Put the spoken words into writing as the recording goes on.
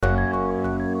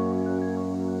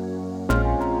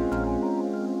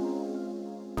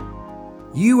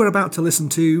You are about to listen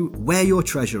to Where Your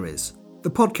Treasure Is, the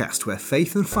podcast where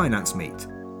faith and finance meet.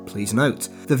 Please note,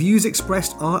 the views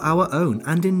expressed are our own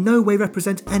and in no way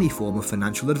represent any form of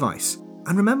financial advice.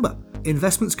 And remember,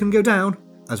 investments can go down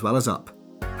as well as up.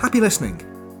 Happy listening.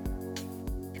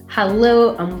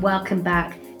 Hello and welcome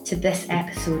back to this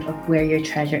episode of Where Your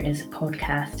Treasure Is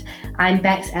podcast. I'm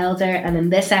Bex Elder, and in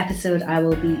this episode I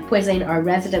will be quizzing our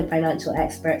resident financial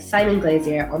expert Simon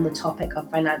Glazier on the topic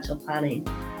of financial planning.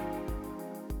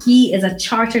 He is a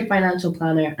chartered financial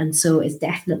planner and so is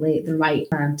definitely the right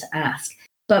man to ask.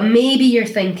 But maybe you're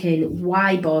thinking,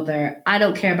 why bother? I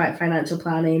don't care about financial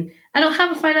planning. I don't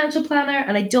have a financial planner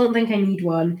and I don't think I need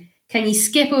one. Can you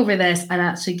skip over this and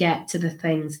actually get to the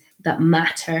things that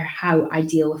matter, how I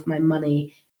deal with my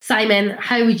money? Simon,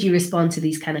 how would you respond to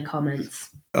these kind of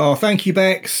comments? Oh, thank you,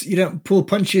 Bex. You don't pull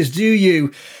punches, do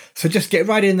you? So just get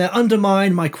right in there.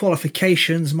 Undermine my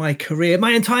qualifications, my career,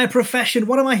 my entire profession.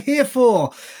 What am I here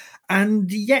for? And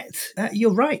yet,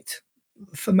 you're right.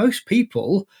 For most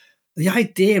people, the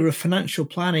idea of financial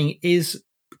planning is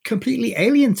completely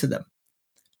alien to them.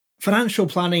 Financial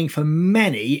planning for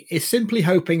many is simply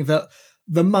hoping that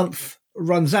the month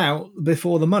runs out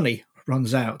before the money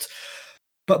runs out.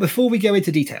 But before we go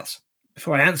into details,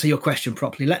 before I answer your question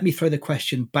properly, let me throw the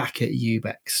question back at you,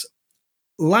 Bex.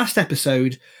 Last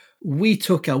episode, we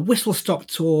took a whistle-stop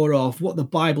tour of what the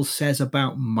Bible says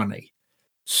about money.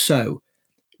 So,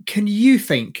 can you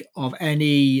think of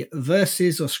any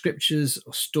verses or scriptures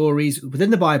or stories within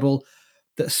the Bible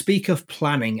that speak of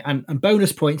planning? And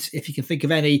bonus points, if you can think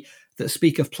of any that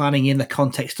speak of planning in the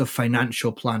context of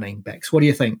financial planning, Bex. What do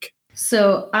you think?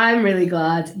 So I'm really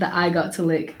glad that I got to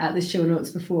look at the show notes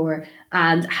before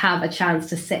and have a chance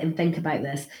to sit and think about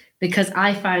this, because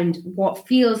I found what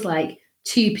feels like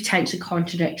two potentially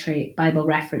contradictory Bible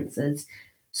references.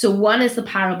 So one is the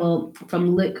parable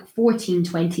from Luke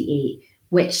 14:28,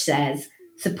 which says,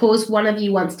 "Suppose one of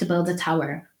you wants to build a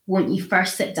tower. Won't you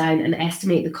first sit down and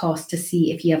estimate the cost to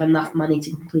see if you have enough money to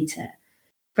complete it?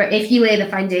 For if you lay the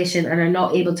foundation and are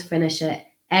not able to finish it,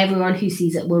 everyone who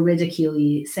sees it will ridicule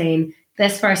you, saying,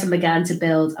 'This person began to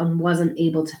build and wasn't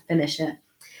able to finish it.'"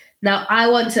 Now, I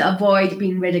want to avoid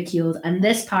being ridiculed, and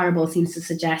this parable seems to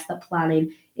suggest that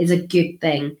planning is a good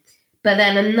thing. But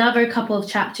then another couple of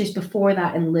chapters before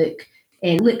that in Luke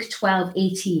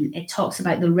 12:18, it talks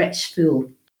about the rich fool.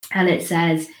 And it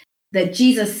says that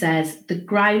Jesus says, "The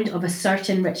ground of a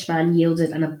certain rich man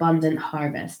yielded an abundant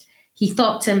harvest. He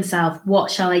thought to himself,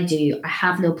 'What shall I do? I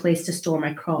have no place to store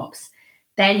my crops.'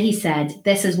 Then he said,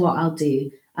 'This is what I'll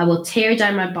do. I will tear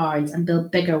down my barns and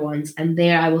build bigger ones, and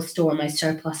there I will store my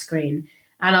surplus grain.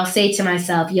 And I'll say to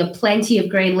myself, you have plenty of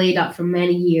grain laid up for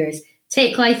many years.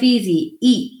 Take life easy,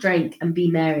 eat, drink, and be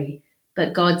merry.'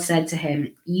 But God said to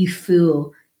him, 'You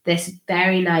fool, this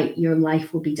very night your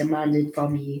life will be demanded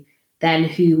from you. Then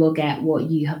who will get what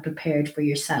you have prepared for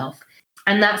yourself?'"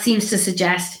 And that seems to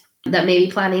suggest that maybe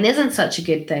planning isn't such a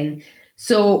good thing.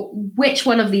 So which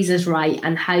one of these is right,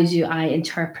 and how do I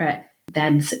interpret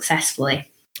them successfully?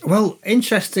 Well,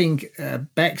 interesting,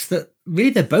 Bex, that really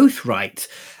they're both right.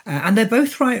 And they're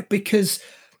both right because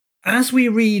as we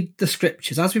read the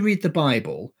scriptures, as we read the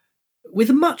Bible,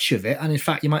 with much of it, and in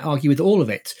fact, you might argue with all of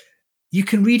it, you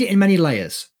can read it in many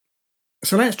layers.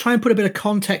 So let's try and put a bit of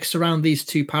context around these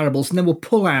two parables, and then we'll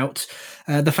pull out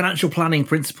the financial planning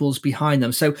principles behind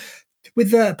them. So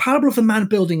with the parable of the man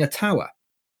building a tower,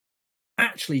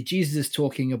 actually, Jesus is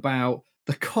talking about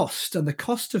the cost and the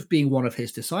cost of being one of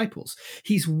his disciples.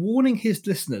 He's warning his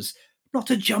listeners not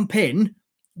to jump in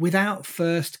without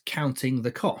first counting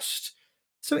the cost.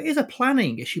 So it is a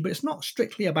planning issue, but it's not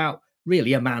strictly about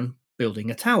really a man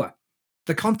building a tower.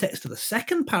 The context of the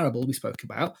second parable we spoke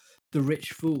about, the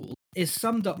rich fool, is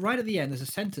summed up right at the end. There's a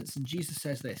sentence, and Jesus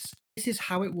says this: "This is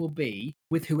how it will be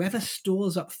with whoever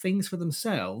stores up things for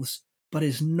themselves, but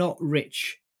is not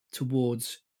rich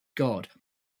towards God."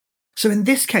 So in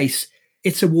this case,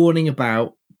 it's a warning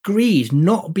about greed,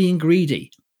 not being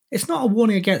greedy. It's not a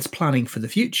warning against planning for the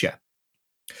future.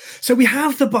 So we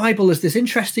have the Bible as this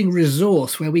interesting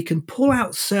resource where we can pull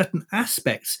out certain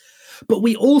aspects, but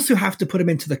we also have to put them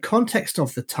into the context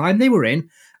of the time they were in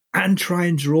and try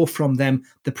and draw from them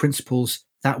the principles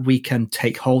that we can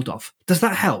take hold of. Does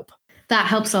that help? That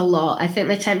helps a lot. I think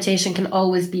the temptation can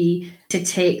always be to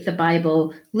take the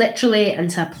Bible literally and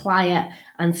to apply it.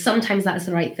 And sometimes that's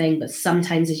the right thing, but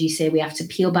sometimes, as you say, we have to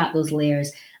peel back those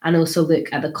layers and also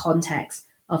look at the context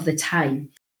of the time.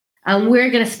 And we're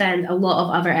going to spend a lot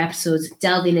of other episodes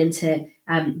delving into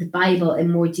the Bible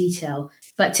in more detail.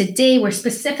 But today we're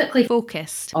specifically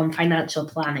focused on financial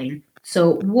planning.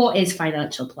 So what is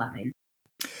financial planning?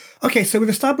 Okay, so we've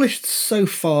established so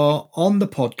far on the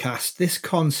podcast this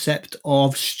concept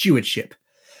of stewardship.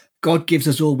 God gives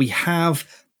us all we have,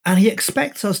 and he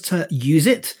expects us to use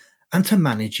it and to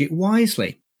manage it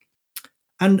wisely.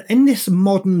 And in this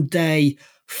modern day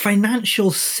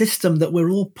financial system that we're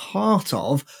all part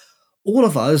of, all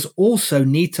of us also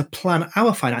need to plan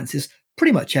our finances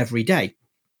pretty much every day.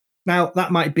 Now,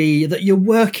 that might be that you're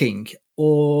working,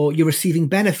 or you're receiving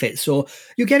benefits, or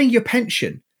you're getting your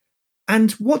pension.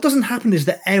 And what doesn't happen is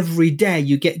that every day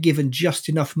you get given just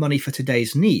enough money for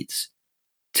today's needs.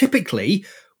 Typically,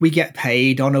 we get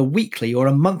paid on a weekly or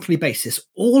a monthly basis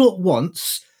all at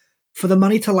once for the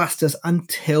money to last us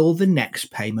until the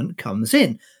next payment comes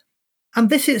in. And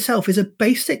this itself is a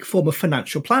basic form of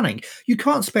financial planning. You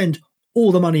can't spend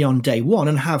all the money on day one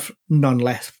and have none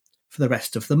left for the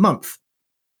rest of the month.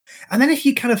 And then if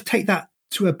you kind of take that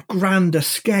to a grander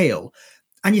scale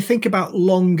and you think about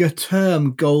longer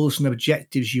term goals and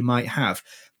objectives you might have,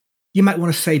 you might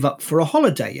want to save up for a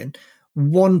holiday, and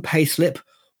one pay slip,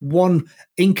 one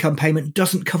income payment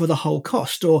doesn't cover the whole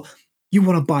cost, or you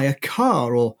want to buy a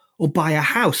car or buy a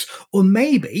house, or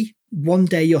maybe one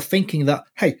day you're thinking that,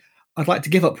 hey, I'd like to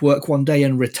give up work one day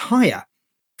and retire.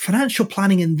 Financial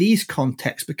planning in these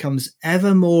contexts becomes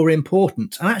ever more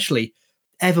important and actually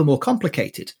ever more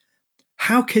complicated.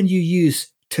 How can you use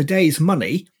today's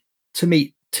money to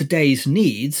meet today's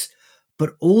needs,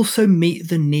 but also meet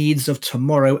the needs of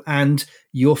tomorrow and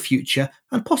your future,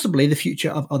 and possibly the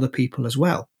future of other people as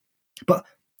well? But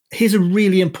here's a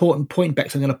really important point,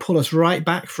 Bex. I'm going to pull us right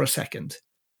back for a second.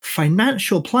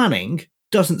 Financial planning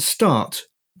doesn't start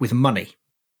with money.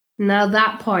 Now,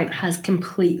 that point has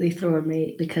completely thrown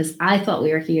me, because I thought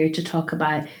we were here to talk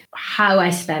about how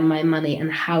I spend my money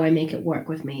and how I make it work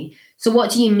with me. So what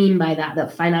do you mean by that,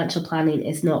 that financial planning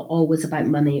is not always about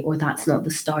money, or that's not the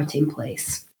starting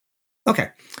place? Okay,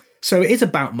 so it is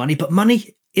about money, but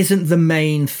money isn't the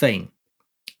main thing.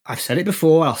 I've said it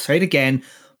before, I'll say it again.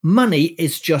 Money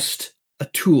is just a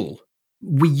tool.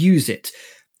 We use it.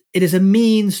 It is a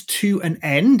means to an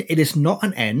end. It is not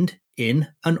an end in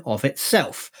and of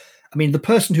itself. I mean, the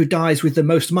person who dies with the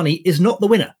most money is not the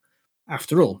winner.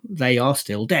 After all, they are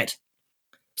still dead.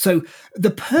 So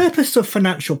the purpose of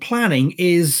financial planning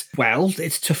is, well,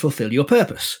 it's to fulfill your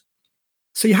purpose.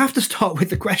 So you have to start with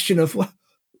the question of,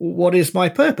 what is my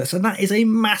purpose? And that is a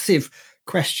massive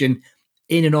question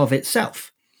in and of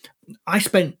itself. I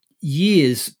spent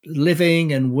years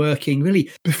living and working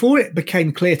really before it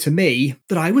became clear to me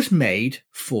that I was made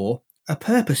for a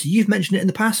purpose. You've mentioned it in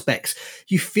the past, Bex.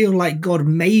 You feel like God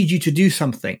made you to do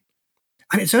something.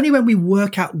 And it's only when we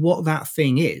work out what that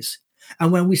thing is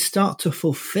and when we start to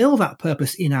fulfill that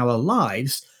purpose in our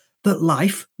lives that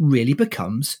life really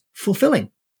becomes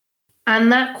fulfilling.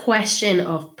 And that question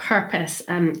of purpose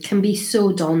can be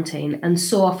so daunting, and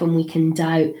so often we can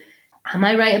doubt, am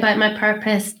I right about my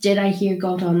purpose? Did I hear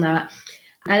God on that?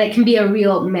 And it can be a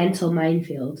real mental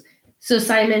minefield. So,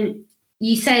 Simon,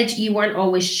 you said you weren't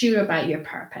always sure about your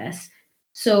purpose.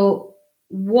 So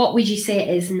what would you say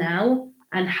it is now,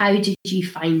 and how did you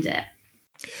find it?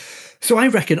 So I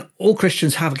reckon all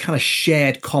Christians have a kind of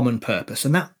shared common purpose,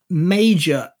 and that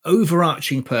major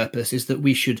overarching purpose is that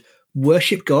we should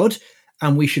worship God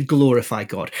and we should glorify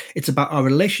God. It's about our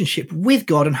relationship with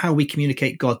God and how we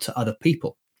communicate God to other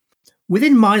people.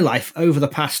 Within my life over the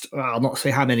past, I'll not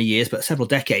say how many years, but several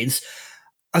decades,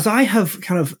 as I have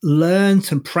kind of learned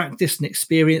and practiced and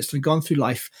experienced and gone through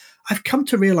life, I've come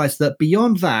to realize that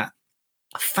beyond that,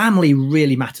 family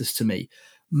really matters to me.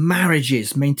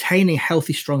 Marriages, maintaining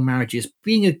healthy, strong marriages,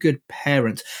 being a good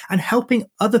parent, and helping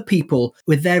other people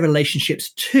with their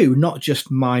relationships too, not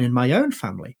just mine and my own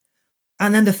family.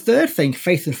 And then the third thing,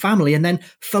 faith and family, and then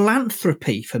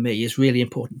philanthropy for me is really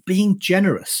important, being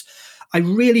generous. I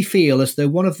really feel as though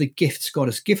one of the gifts God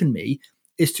has given me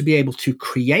is to be able to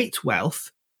create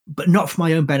wealth, but not for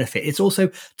my own benefit. It's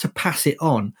also to pass it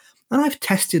on. And I've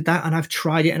tested that and I've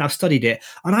tried it and I've studied it.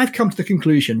 And I've come to the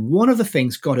conclusion one of the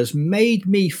things God has made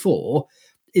me for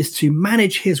is to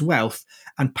manage his wealth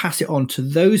and pass it on to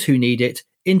those who need it,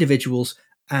 individuals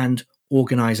and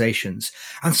organizations.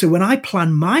 And so when I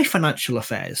plan my financial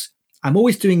affairs, I'm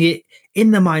always doing it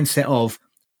in the mindset of,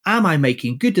 am I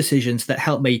making good decisions that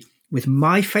help me with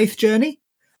my faith journey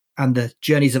and the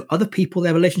journeys of other people,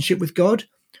 their relationship with God,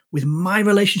 with my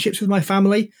relationships with my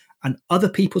family and other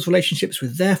people's relationships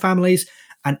with their families?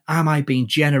 And am I being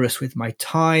generous with my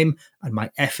time and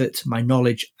my effort, my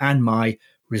knowledge and my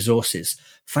resources?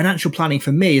 Financial planning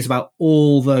for me is about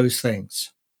all those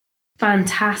things.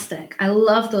 Fantastic. I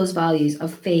love those values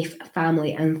of faith,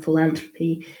 family, and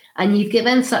philanthropy. And you've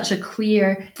given such a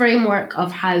clear framework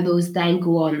of how those then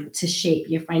go on to shape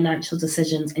your financial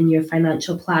decisions and your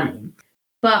financial planning.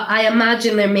 But I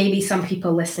imagine there may be some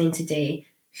people listening today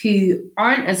who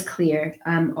aren't as clear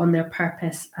on their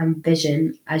purpose and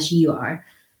vision as you are.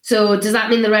 So does that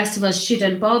mean the rest of us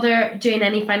shouldn't bother doing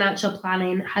any financial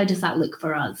planning? How does that look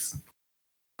for us?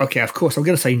 Okay, of course, I'm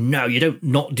going to say no, you don't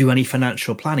not do any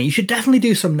financial planning. You should definitely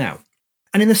do some now.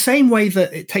 And in the same way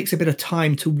that it takes a bit of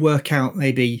time to work out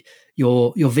maybe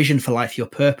your vision for life, your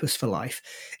purpose for life,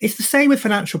 it's the same with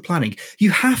financial planning.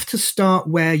 You have to start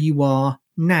where you are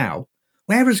now.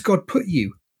 Where has God put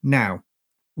you now?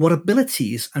 What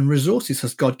abilities and resources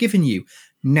has God given you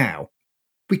now?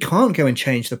 We can't go and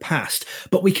change the past,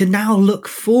 but we can now look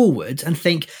forward and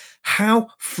think, how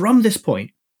from this point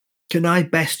can I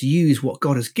best use what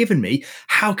God has given me?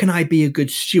 How can I be a good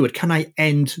steward? Can I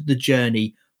end the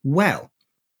journey well?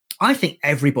 I think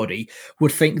everybody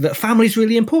would think that family is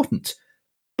really important,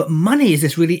 but money is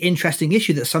this really interesting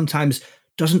issue that sometimes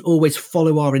doesn't always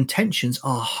follow our intentions.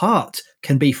 Our heart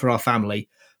can be for our family,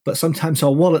 but sometimes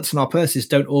our wallets and our purses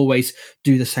don't always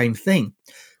do the same thing.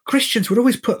 Christians would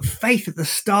always put faith at the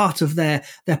start of their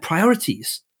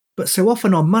priorities, but so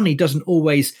often our money doesn't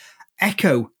always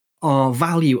echo our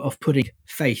value of putting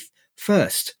faith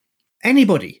first.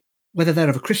 Anybody, whether they're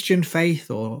of a Christian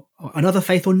faith or another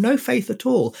faith or no faith at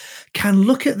all, can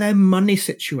look at their money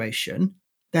situation,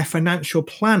 their financial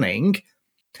planning,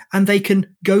 and they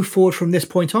can go forward from this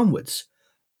point onwards.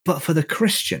 But for the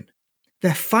Christian,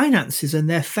 their finances and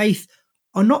their faith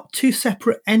are not two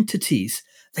separate entities.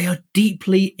 They are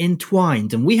deeply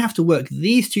entwined, and we have to work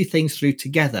these two things through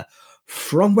together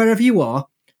from wherever you are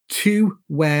to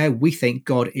where we think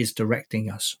God is directing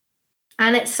us.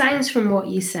 And it sounds from what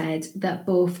you said that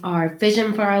both our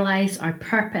vision for our lives, our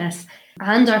purpose,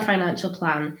 and our financial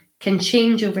plan can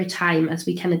change over time as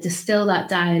we kind of distill that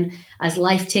down as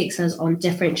life takes us on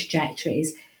different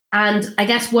trajectories. And I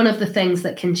guess one of the things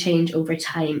that can change over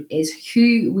time is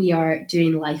who we are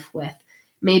doing life with.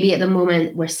 Maybe at the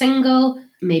moment we're single,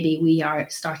 maybe we are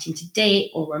starting to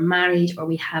date, or we're married, or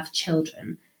we have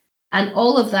children. And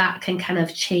all of that can kind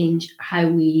of change how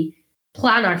we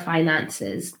plan our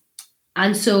finances.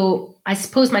 And so I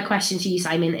suppose my question to you,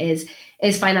 Simon, is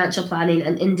financial planning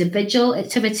an individual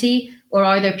activity, or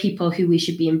are there people who we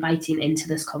should be inviting into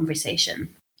this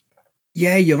conversation?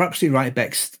 Yeah, you're absolutely right,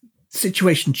 Bex. The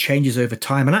situation changes over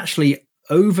time, and actually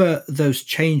over those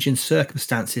changing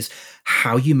circumstances,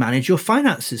 how you manage your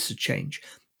finances should change.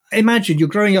 Imagine you're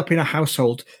growing up in a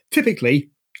household. Typically,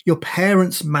 your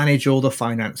parents manage all the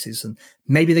finances, and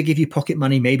maybe they give you pocket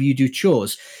money, maybe you do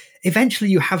chores. Eventually,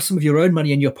 you have some of your own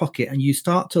money in your pocket and you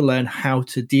start to learn how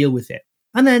to deal with it.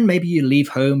 And then maybe you leave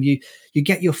home, you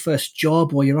get your first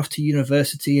job, or you're off to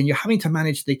university and you're having to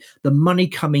manage the money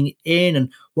coming in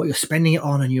and what you're spending it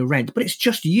on and your rent. But it's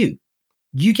just you.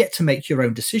 You get to make your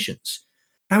own decisions.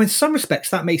 Now, in some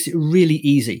respects, that makes it really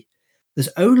easy. There's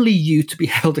only you to be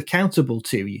held accountable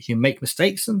to. You make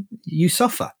mistakes and you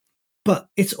suffer. But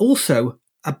it's also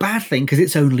a bad thing because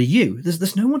it's only you.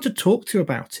 There's no one to talk to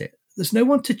about it. There's no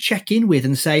one to check in with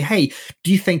and say, hey,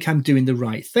 do you think I'm doing the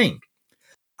right thing?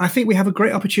 I think we have a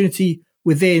great opportunity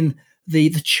within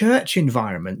the church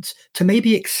environment to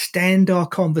maybe extend our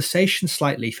conversation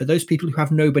slightly for those people who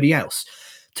have nobody else,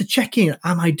 to check in,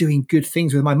 am I doing good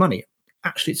things with my money?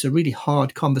 Actually, it's a really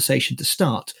hard conversation to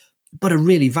start, but a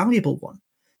really valuable one.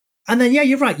 And then, yeah,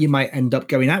 you're right. You might end up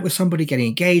going out with somebody, getting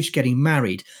engaged, getting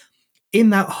married.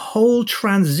 In that whole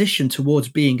transition towards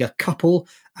being a couple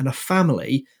and a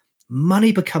family,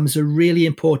 money becomes a really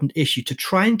important issue to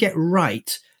try and get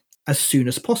right as soon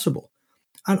as possible.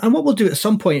 And what we'll do at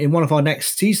some point in one of our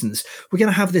next seasons, we're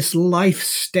going to have this life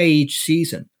stage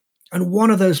season. And one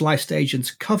of those life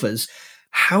stages covers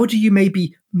how do you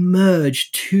maybe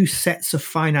merge two sets of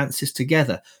finances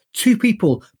together, two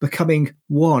people becoming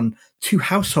one, two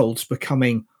households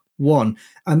becoming one.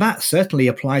 And that certainly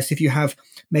applies if you have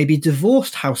maybe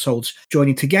divorced households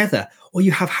joining together, or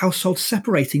you have households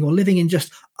separating or living in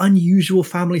just unusual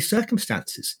family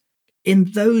circumstances. In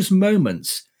those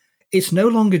moments, it's no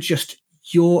longer just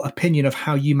your opinion of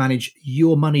how you manage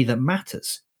your money that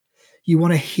matters. You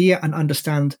want to hear and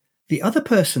understand the other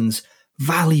person's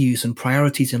values and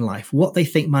priorities in life, what they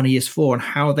think money is for and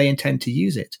how they intend to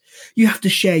use it. You have to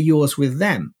share yours with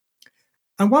them.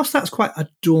 And whilst that's quite a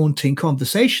daunting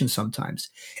conversation sometimes,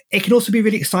 it can also be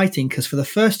really exciting because for the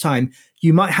first time,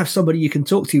 you might have somebody you can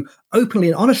talk to openly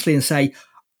and honestly and say,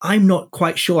 I'm not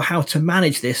quite sure how to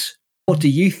manage this. What do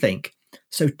you think?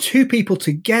 So two people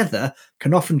together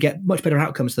can often get much better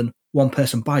outcomes than one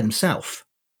person by themselves.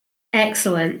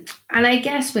 Excellent. And I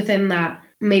guess within that,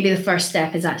 maybe the first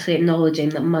step is actually acknowledging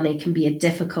that money can be a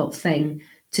difficult thing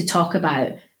to talk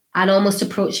about and almost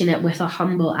approaching it with a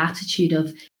humble attitude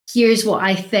of, here's what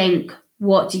I think,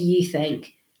 what do you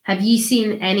think? Have you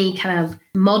seen any kind of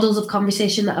models of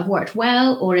conversation that have worked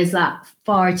well, or is that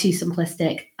far too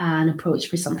simplistic an approach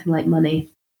for something like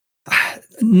money?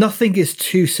 Nothing is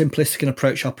too simplistic an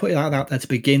approach. I'll put that out there to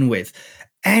begin with.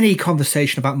 Any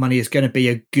conversation about money is going to be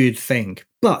a good thing,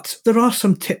 but there are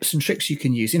some tips and tricks you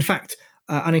can use. In fact,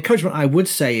 an encouragement I would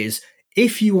say is,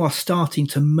 if you are starting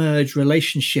to merge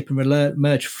relationship and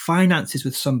merge finances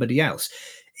with somebody else,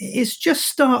 is just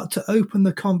start to open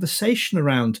the conversation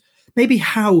around maybe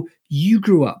how you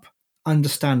grew up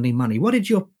understanding money. What did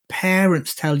your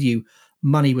parents tell you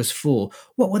money was for?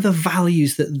 What were the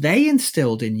values that they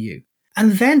instilled in you?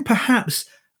 And then perhaps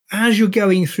as you're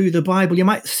going through the Bible, you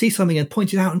might see something and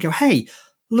point it out and go, hey,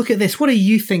 look at this. What do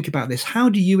you think about this? How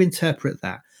do you interpret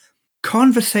that?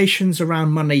 Conversations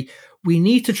around money, we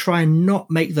need to try and not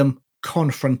make them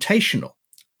confrontational.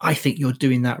 I think you're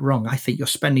doing that wrong. I think you're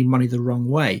spending money the wrong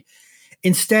way.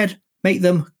 Instead, make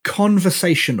them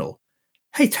conversational.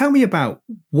 Hey, tell me about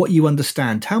what you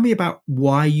understand. Tell me about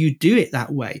why you do it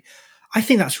that way. I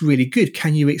think that's really good.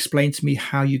 Can you explain to me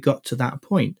how you got to that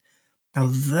point? Now,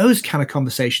 those kind of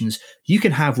conversations you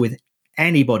can have with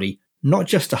anybody, not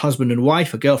just a husband and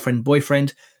wife, a girlfriend,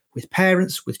 boyfriend, with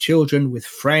parents, with children, with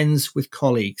friends, with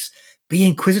colleagues. Be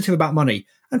inquisitive about money,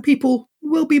 and people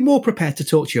will be more prepared to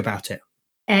talk to you about it.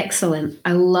 Excellent.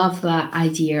 I love that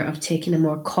idea of taking a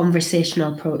more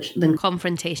conversational approach than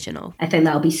confrontational. I think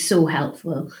that'll be so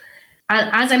helpful. And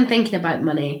as I'm thinking about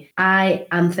money, I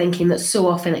am thinking that so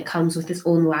often it comes with its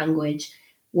own language.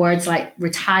 Words like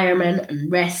retirement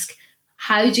and risk.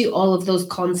 How do all of those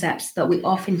concepts that we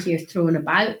often hear thrown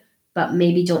about, but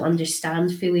maybe don't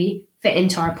understand fully, fit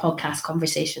into our podcast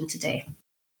conversation today?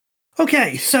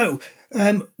 Okay, so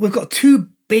we've got two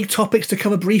big topics to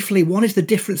cover briefly. One is the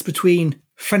difference between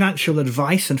financial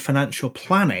advice and financial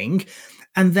planning,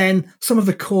 and then some of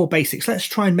the core basics. Let's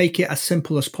try and make it as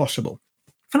simple as possible.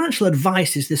 Financial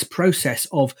advice is this process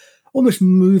of almost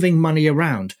moving money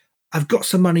around. I've got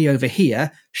some money over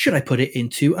here. Should I put it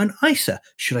into an ISA?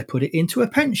 Should I put it into a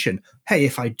pension? Hey,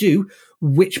 if I do,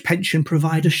 which pension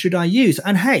provider should I use?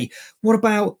 And hey, what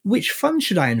about which fund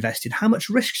should I invest in? How much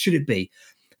risk should it be?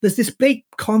 There's this big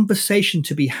conversation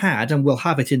to be had, and we'll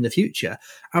have it in the future,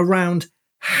 around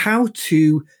how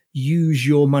to use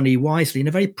your money wisely in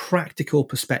a very practical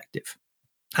perspective.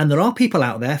 And there are people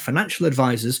out there, financial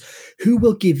advisors, who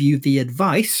will give you the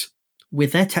advice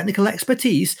with their technical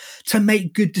expertise to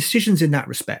make good decisions in that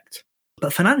respect.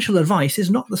 But financial advice is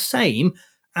not the same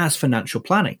as financial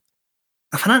planning.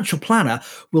 A financial planner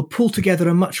will pull together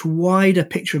a much wider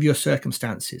picture of your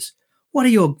circumstances. What are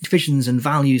your visions and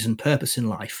values and purpose in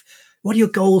life? What are your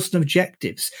goals and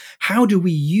objectives? How do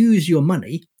we use your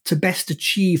money to best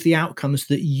achieve the outcomes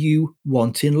that you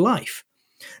want in life?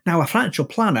 Now, a financial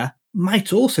planner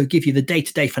might also give you the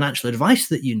day-to-day financial advice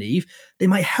that you need. They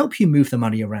might help you move the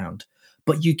money around,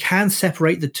 but you can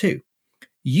separate the two.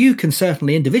 You can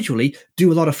certainly individually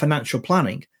do a lot of financial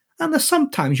planning, and there's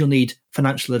sometimes you'll need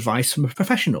financial advice from a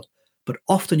professional, but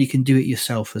often you can do it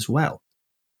yourself as well.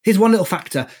 Here's one little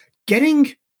factor.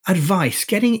 Getting advice,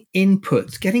 getting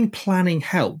input, getting planning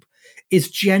help is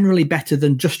generally better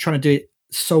than just trying to do it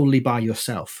solely by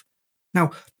yourself.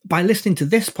 Now, by listening to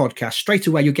this podcast, straight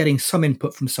away you're getting some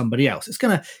input from somebody else. It's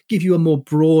going to give you a more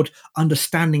broad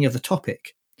understanding of the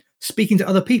topic. Speaking to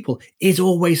other people is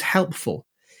always helpful,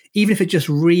 even if it just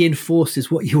reinforces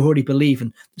what you already believe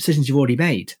and decisions you've already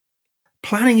made.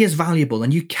 Planning is valuable,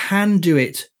 and you can do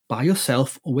it by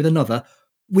yourself or with another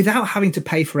without having to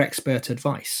pay for expert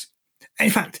advice. In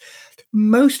fact,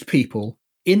 most people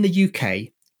in the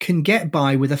UK can get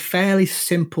by with a fairly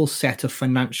simple set of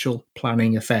financial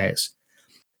planning affairs.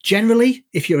 Generally,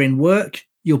 if you're in work,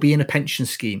 you'll be in a pension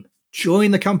scheme.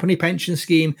 Join the company pension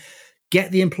scheme,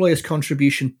 get the employer's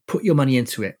contribution, put your money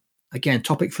into it. Again,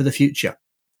 topic for the future.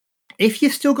 If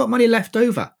you've still got money left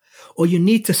over, or you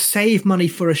need to save money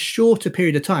for a shorter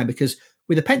period of time, because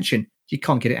with a pension, you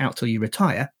can't get it out till you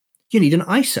retire, you need an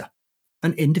ISA,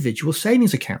 an individual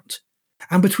savings account.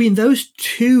 And between those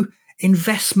two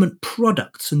investment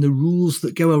products and the rules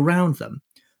that go around them,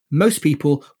 most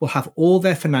people will have all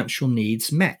their financial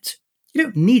needs met. You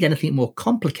don't need anything more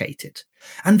complicated.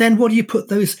 And then what do you put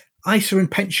those ISA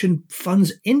and pension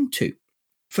funds into?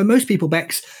 For most people,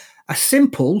 Bex, a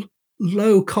simple,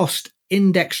 low-cost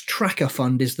index tracker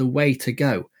fund is the way to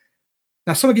go.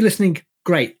 Now, some of you listening,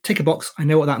 great, tick a box, I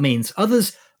know what that means.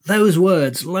 Others, those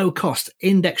words, low-cost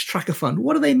index tracker fund,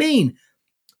 what do they mean?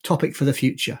 Topic for the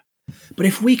future. But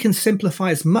if we can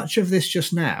simplify as much of this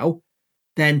just now,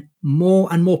 then more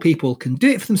and more people can do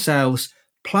it for themselves,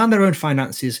 plan their own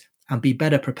finances, and be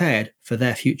better prepared for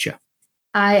their future.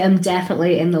 I am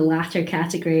definitely in the latter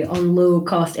category on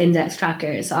low-cost index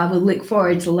trackers, so I will look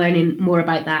forward to learning more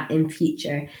about that in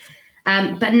future.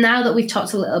 But now that we've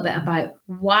talked a little bit about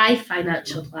why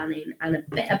financial planning and a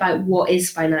bit about what is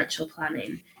financial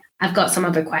planning, I've got some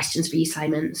other questions for you,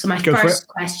 Simon. So my first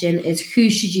question is, who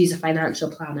should use a financial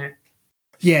planner?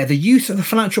 Yeah, the use of a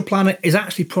financial planner is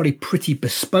actually probably pretty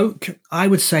bespoke. I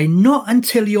would say not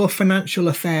until your financial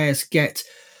affairs get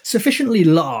sufficiently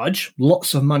large,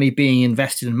 lots of money being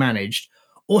invested and managed,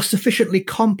 or sufficiently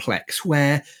complex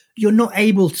where you're not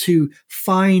able to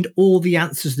find all the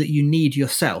answers that you need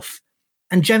yourself.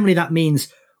 And generally that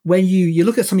means when you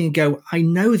look at something and go, I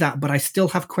know that, but I still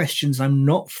have questions. I'm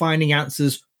not finding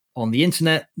answers on the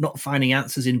internet, not finding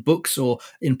answers in books or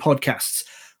in podcasts.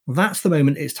 That's the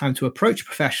moment it's time to approach a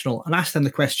professional and ask them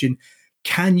the question,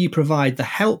 can you provide the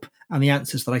help and the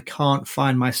answers that I can't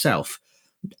find myself?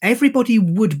 Everybody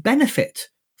would benefit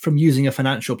from using a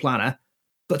financial planner,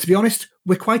 but to be honest,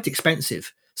 we're quite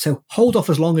expensive. So hold off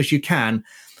as long as you can,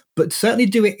 but certainly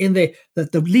do it in the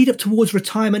lead up towards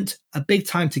retirement, a big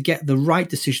time to get the right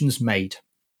decisions made.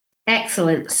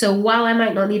 Excellent. So while I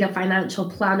might not need a financial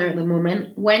planner at the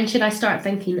moment, when should I start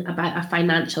thinking about a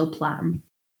financial plan?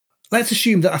 Let's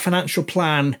assume that a financial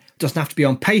plan doesn't have to be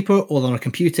on paper or on a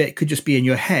computer. It could just be in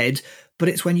your head. But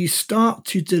it's when you start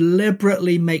to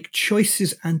deliberately make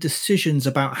choices and decisions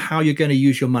about how you're going to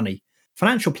use your money.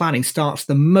 Financial planning starts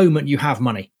the moment you have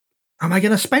money. Am I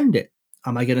going to spend it?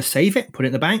 Am I going to save it, put it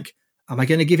in the bank? Am I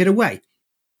going to give it away?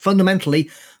 Fundamentally,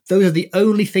 those are the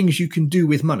only things you can do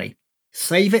with money.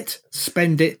 Save it,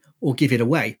 spend it, or give it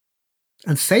away.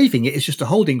 And saving it is just a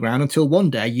holding ground until one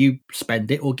day you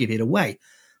spend it or give it away.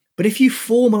 But if you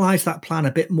formalize that plan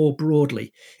a bit more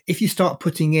broadly, if you start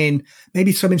putting in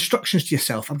maybe some instructions to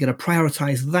yourself, I'm going to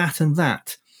prioritize that and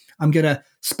that. I'm going to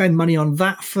spend money on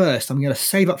that first. I'm going to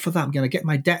save up for that. I'm going to get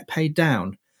my debt paid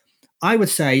down. I would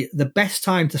say the best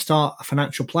time to start a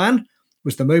financial plan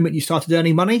was the moment you started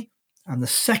earning money. And the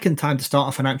second time to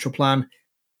start a financial plan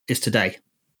is today.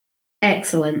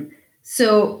 Excellent.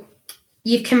 So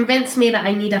you've convinced me that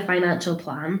I need a financial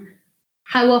plan.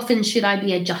 How often should I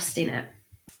be adjusting it?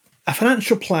 A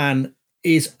financial plan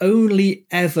is only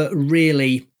ever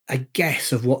really a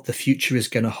guess of what the future is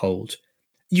going to hold.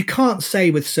 You can't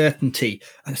say with certainty,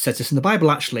 and it says this in the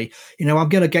Bible actually, I'm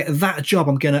going to get that job,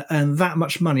 I'm going to earn that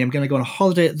much money, I'm going to go on a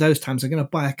holiday at those times, I'm going to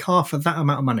buy a car for that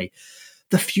amount of money.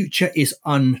 The future is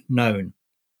unknown.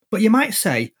 But you might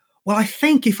say, well, I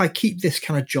think if I keep this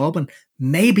kind of job and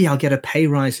maybe I'll get a pay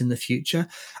rise in the future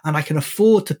and I can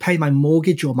afford to pay my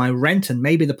mortgage or my rent and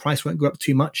maybe the price won't go up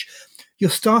too much, you're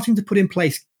starting to put in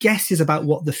place guesses about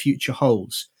what the future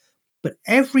holds. But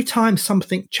every time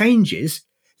something changes,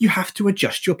 you have to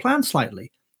adjust your plan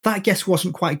slightly. That guess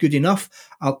wasn't quite good enough.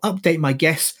 I'll update my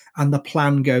guess and the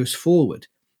plan goes forward.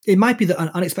 It might be that an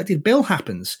unexpected bill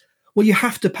happens. Well, you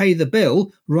have to pay the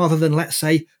bill rather than, let's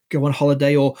say, go on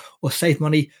holiday or save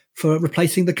money for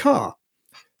replacing the car.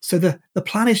 So the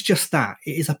plan is just that.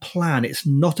 It is a plan. It's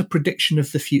not a prediction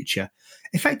of the future.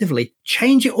 Effectively,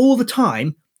 change it all the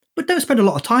time, but don't spend a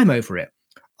lot of time over it.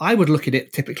 I would look at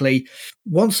it typically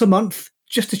once a month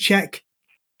just to check,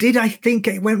 did I think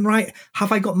it went right?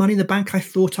 Have I got money in the bank I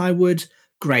thought I would?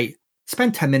 Great.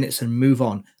 Spend 10 minutes and move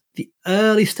on. The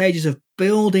early stages of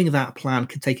building that plan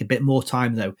can take a bit more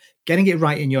time though, getting it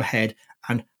right in your head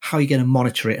and how you're going to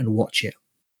monitor it and watch it.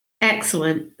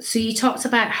 Excellent. So you talked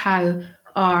about how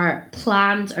our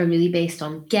plans are really based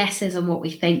on guesses on what we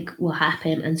think will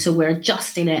happen. And so we're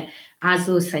adjusting it as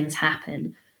those things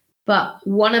happen. But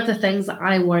one of the things that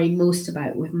I worry most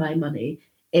about with my money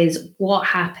is what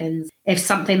happens if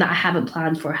something that I haven't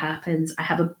planned for happens. I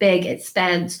have a big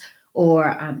expense or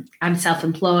I'm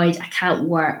self-employed, I can't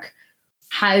work.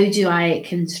 How do I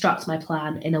construct my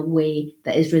plan in a way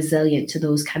that is resilient to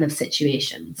those kind of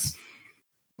situations?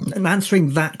 And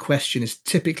answering that question is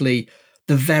typically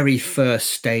the very first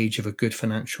stage of a good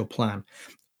financial plan.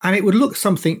 And it would look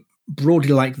something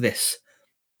broadly like this.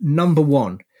 Number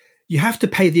one, you have to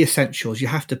pay the essentials. You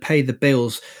have to pay the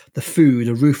bills, the food,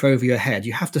 a roof over your head.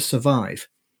 You have to survive.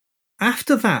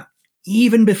 After that,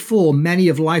 even before many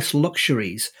of life's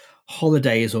luxuries,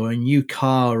 holidays or a new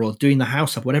car or doing the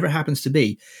house up, whatever it happens to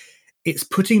be, it's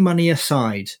putting money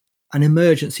aside, an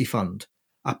emergency fund,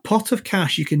 a pot of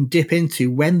cash you can dip into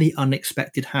when the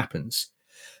unexpected happens.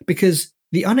 Because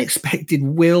the unexpected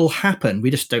will happen.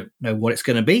 We just don't know what it's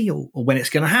going to be or when it's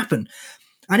going to happen.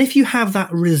 And if you have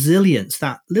that resilience,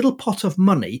 that little pot of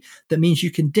money, that means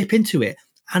you can dip into it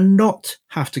and not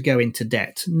have to go into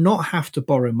debt, not have to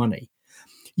borrow money.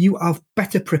 You are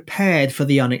better prepared for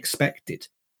the unexpected.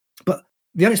 But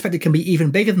the unexpected can be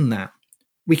even bigger than that.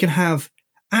 We can have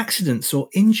accidents or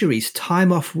injuries,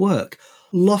 time off work,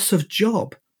 loss of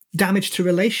job, damage to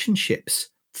relationships,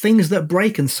 things that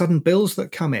break and sudden bills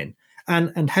that come in.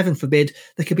 And heaven forbid,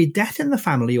 there could be death in the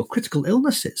family or critical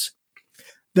illnesses.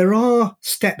 There are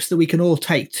steps that we can all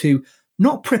take to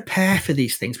not prepare for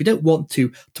these things. We don't want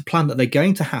to plan that they're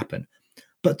going to happen,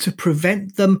 but to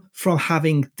prevent them from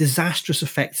having disastrous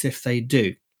effects if they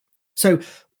do. So,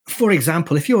 for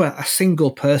example, if you're a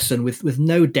single person with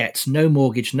no debts, no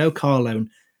mortgage, no car loan,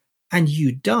 and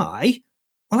you die,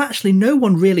 well, actually, no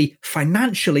one really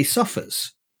financially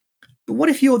suffers. But what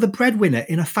if you're the breadwinner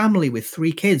in a family with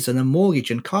 3 kids and a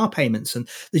mortgage and car payments and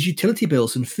there's utility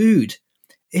bills and food?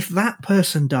 If that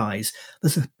person dies,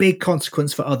 there's a big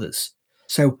consequence for others.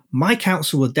 So my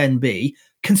counsel would then be,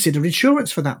 consider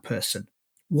insurance for that person.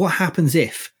 What happens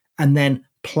if? And then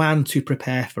plan to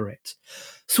prepare for it.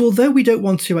 So although we don't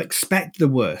want to expect the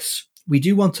worst, we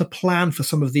do want to plan for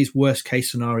some of these worst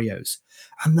case scenarios.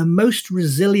 And the most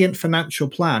resilient financial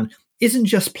plan isn't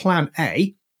just plan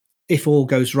A, if all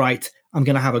goes right, I'm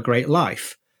going to have a great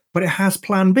life. But it has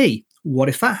plan B. What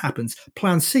if that happens?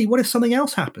 Plan C. What if something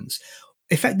else happens?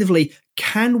 Effectively,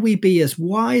 can we be as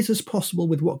wise as possible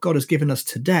with what God has given us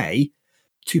today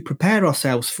to prepare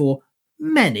ourselves for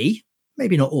many,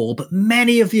 maybe not all, but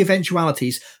many of the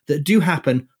eventualities that do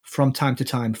happen from time to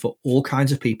time for all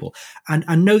kinds of people?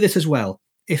 And know this as well.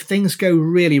 If things go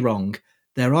really wrong,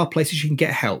 there are places you can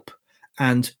get help.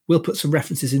 And we'll put some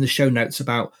references in the show notes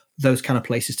about those kind of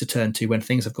places to turn to when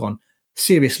things have gone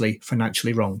seriously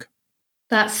financially wrong.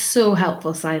 That's so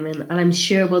helpful, Simon. And I'm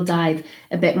sure we'll dive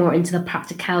a bit more into the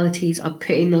practicalities of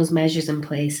putting those measures in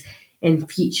place in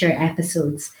future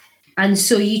episodes. And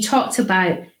so you talked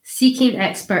about seeking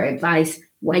expert advice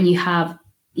when you have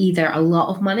either a lot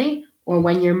of money or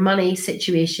when your money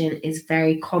situation is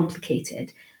very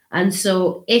complicated. And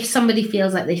so if somebody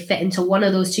feels like they fit into one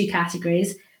of those 2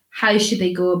 categories, how should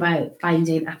they go about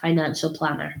finding a financial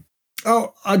planner?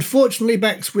 Oh, unfortunately,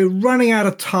 Bex, we're running out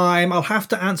of time. I'll have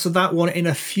to answer that one in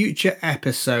a future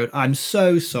episode. I'm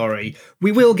so sorry.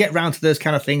 We will get round to those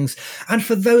kind of things. And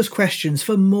for those questions,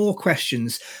 for more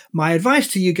questions, my advice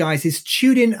to you guys is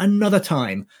tune in another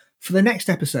time for the next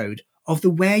episode of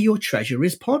the Where Your Treasure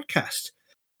Is podcast.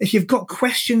 If you've got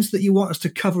questions that you want us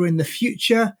to cover in the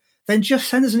future, then just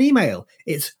send us an email.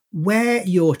 It's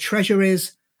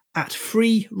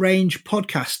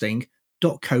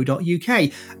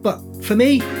whereyouRtreasureis@freerangepodcasting.co.uk. But for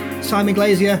me, Simon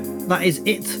Glazier, that is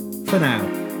it for now.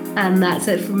 And that's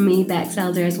it from me, Bex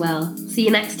Elder, as well. See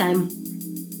you next time.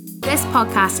 This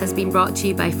podcast has been brought to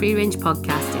you by Free Range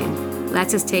Podcasting.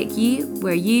 Let us take you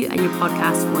where you and your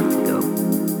podcast want to go.